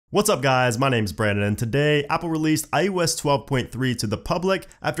What's up guys, my name's Brandon and today Apple released iOS 12.3 to the public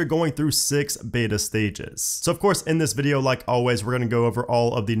after going through 6 beta stages. So of course in this video, like always, we're going to go over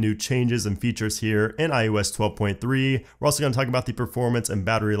all of the new changes and features here in iOS 12.3. We're also going to talk about the performance and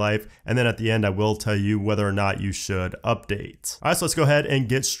battery life, and then at the end I will tell you whether or not you should update. Alright, so let's go ahead and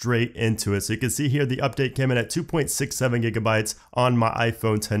get straight into it. So you can see here the update came in at 2.67 gigabytes on my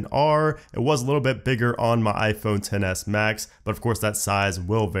iPhone XR. It was a little bit bigger on my iPhone XS Max, but of course that size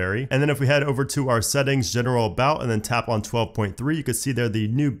will vary. And then if we head over to our settings, general about, and then tap on 12.3, you can see there the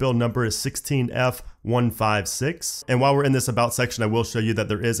new build number is 16F156. And while we're in this about section, I will show you that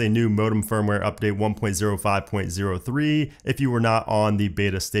there is a new modem firmware update 1.05.03 if you were not on the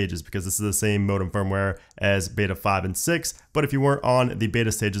beta stages, because this is the same modem firmware as beta 5 and 6. But if you weren't on the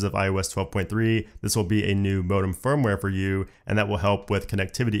beta stages of iOS 12.3, this will be a new modem firmware for you, and that will help with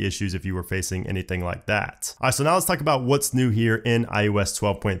connectivity issues if you were facing anything like that. All right, so now let's talk about what's new here in iOS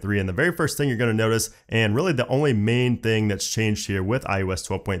 12.3. And the very first thing you're going to notice, and really the only main thing that's changed here with iOS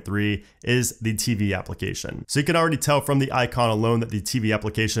 12.3, is the TV application. So you can already tell from the icon alone that the TV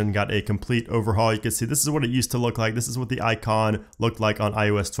application got a complete overhaul. You can see this is what it used to look like. This is what the icon looked like on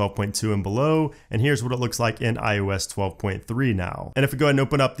iOS 12.2 and below. And here's what it looks like in iOS 12.3 now. And if we go ahead and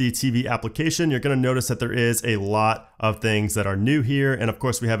open up the TV application, you're going to notice that there is a lot of things that are new here. And of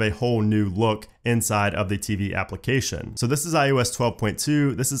course, we have a whole new look inside of the TV application. So this is iOS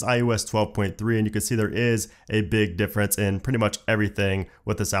 12.2, this is iOS 12.3, and you can see there is a big difference in pretty much everything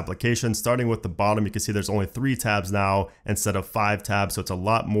with this application. Starting with the bottom, you can see there's only 3 tabs now instead of 5 tabs, so it's a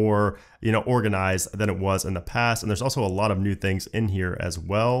lot more organized than it was in the past. And there's also a lot of new things in here as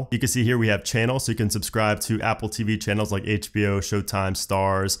well. You can see here we have channels, so you can subscribe to Apple TV channels like HBO, Showtime,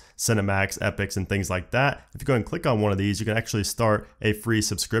 Stars, Cinemax, Epix, and things like that. If you go and click on one of these, you can actually start a free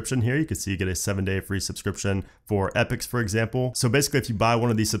subscription here. You can see you get a 7-day free subscription for Epix, for example. So basically, if you buy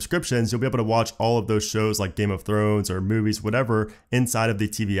one of these subscriptions, you'll be able to watch all of those shows like Game of Thrones or movies, whatever, inside of the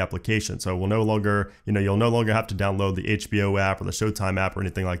TV application. So we'll no longer, you'll no longer have to download the HBO app or the Showtime app or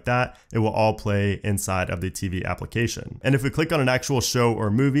anything like that. It will all play inside of the TV application. And if we click on an actual show or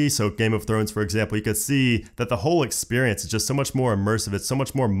movie, so Game of Thrones, for example, you can see that the whole experience is just so much more immersive. It's so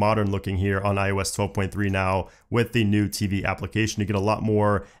much more modern looking here on iOS 12.3 now with the new TV application. You get a lot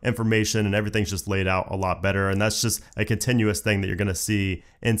more information and everything's just laid out a lot better. And that's just a continuous thing that you're gonna see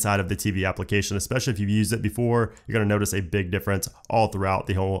inside of the TV application, especially if you've used it before. You're gonna notice a big difference all throughout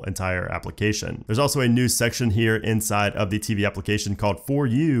the whole entire application. There's also a new section here inside of the TV application called For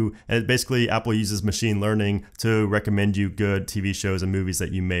You, and basically Apple uses machine learning to recommend you good TV shows and movies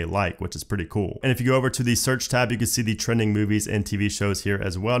that you may like, which is pretty cool. And if you go over to the search tab, you can see the trending movies and TV shows here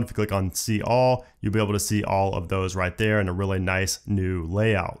as well. And if you click on See All, you'll be able to see all of those right there in a really nice new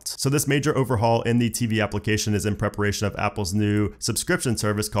layout. So this major overhaul in the TV application is in preparation of Apple's new subscription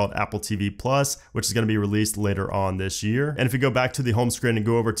service called Apple TV Plus, which is going to be released later on this year. And if you go back to the home screen and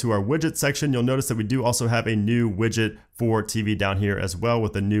go over to our widget section, you'll notice that we do also have a new widget for TV down here as well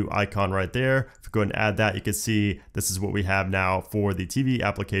with a new icon right there. If you go and add that, you can see this is what we have now for the TV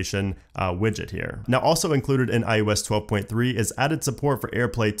application widget here. Now also included in iOS 12.3 is added support for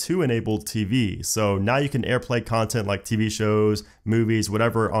Airplay 2 enabled TV. So now you can Airplay content like TV shows, movies,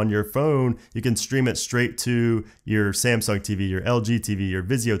 whatever on your phone. You can stream it straight to your Samsung TV, your LG TV, your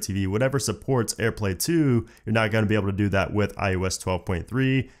Vizio TV, whatever supports Airplay 2. You're not going to be able to do that with iOS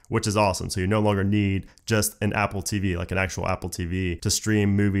 12.3, which is awesome. So you no longer need just an Apple TV, like an actual Apple TV, to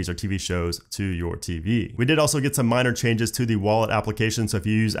stream movies or TV shows to your TV. We did also get some minor changes to the wallet application. So if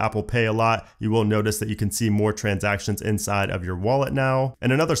you use Apple Pay a lot, you will notice that you can see more transactions inside of your wallet now.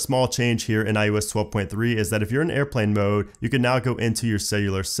 And another small change here in iOS 12.3 is that if you're in airplane mode, you can now go into your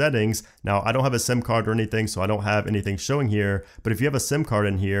cellular settings. Now, I don't have a SIM card or anything, so I don't have anything showing here, but if you have a SIM card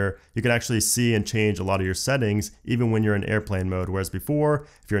in here, you can actually see and change a lot of your settings even when you're in airplane mode. Whereas before,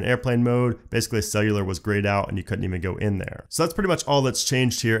 if you're in airplane mode, basically cellular was grayed out and you couldn't even go in there. So that's pretty much all that's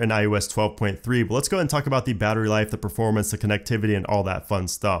changed here in iOS 12.3, but let's go ahead and talk about the battery life, the performance, the connectivity, and all that fun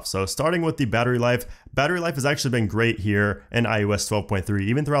stuff. So starting with the battery life has actually been great here in iOS 12.3.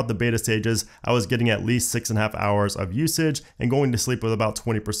 Even throughout the beta stages, I was getting at least 6.5 hours of usage and going to sleep with about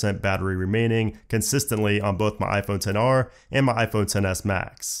 20% battery remaining consistently on both my iPhone XR and my iPhone XS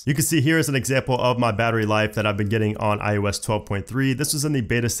Max. You can see here is an example of my battery life that I've been getting on iOS 12.3. This was in the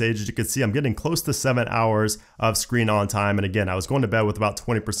beta stages. You can see I'm getting close to 7 hours of screen on time. And again, I was going to bed with about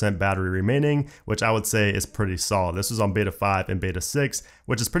 20% battery remaining, which I would say is pretty solid. This was on beta 5 and beta 6,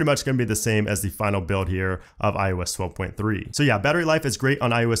 which is pretty much going to be the same as the final build build here of iOS 12.3. So yeah, battery life is great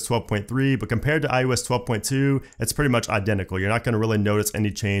on iOS 12.3, but compared to iOS 12.2, it's pretty much identical. You're not going to really notice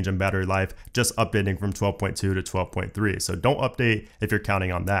any change in battery life just updating from 12.2 to 12.3. So don't update if you're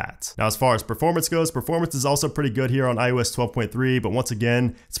counting on that. Now, as far as performance goes, performance is also pretty good here on iOS 12.3, but once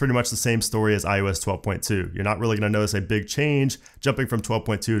again, it's pretty much the same story as iOS 12.2. You're not really going to notice a big change jumping from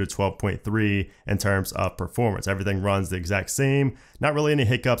 12.2 to 12.3 in terms of performance. Everything runs the exact same. Not really any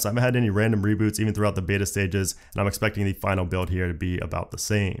hiccups. I haven't had any random reboots even throughout the beta stages, and I'm expecting the final build here to be about the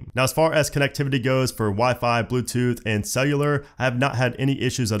same. Now, as far as connectivity goes for Wi-Fi, Bluetooth, and cellular, I have not had any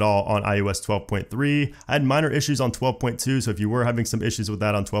issues at all on iOS 12.3. I had minor issues on 12.2, so if you were having some issues with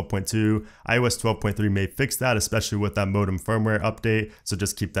that on 12.2, iOS 12.3 may fix that, especially with that modem firmware update, so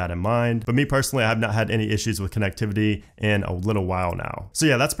just keep that in mind. But me personally, I have not had any issues with connectivity in a little while now. So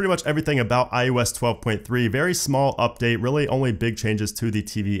yeah, that's pretty much everything about iOS 12.3. Very small update, really only big changes to the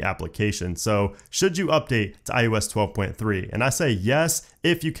TV application. So should you update to iOS 12.3? And I say yes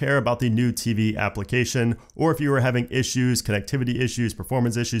if you care about the new TV application, or if you are having issues, connectivity issues,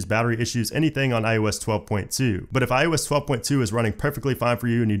 performance issues, battery issues, anything on iOS 12.2. But if iOS 12.2 is running perfectly fine for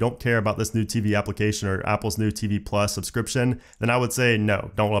you and you don't care about this new TV application or Apple's new TV Plus subscription, then I would say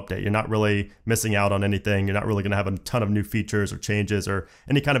no, don't update. You're not really missing out on anything. You're not really going to have a ton of new features or changes or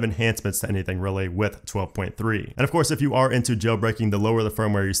any kind of enhancements to anything really with 12.3. And of course, if you are into jailbreaking, the lower the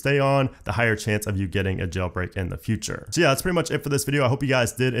firmware you stay on, the higher chance of you getting a jailbreak in the future. So yeah, that's pretty much it for this video. I hope you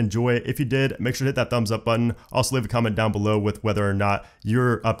guys did enjoy it. If you did, make sure to hit that thumbs up button. Also leave a comment down below with whether or not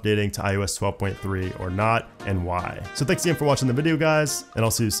you're updating to iOS 12.3 or not and why. So thanks again for watching the video, guys, and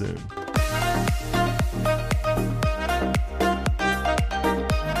I'll see you soon.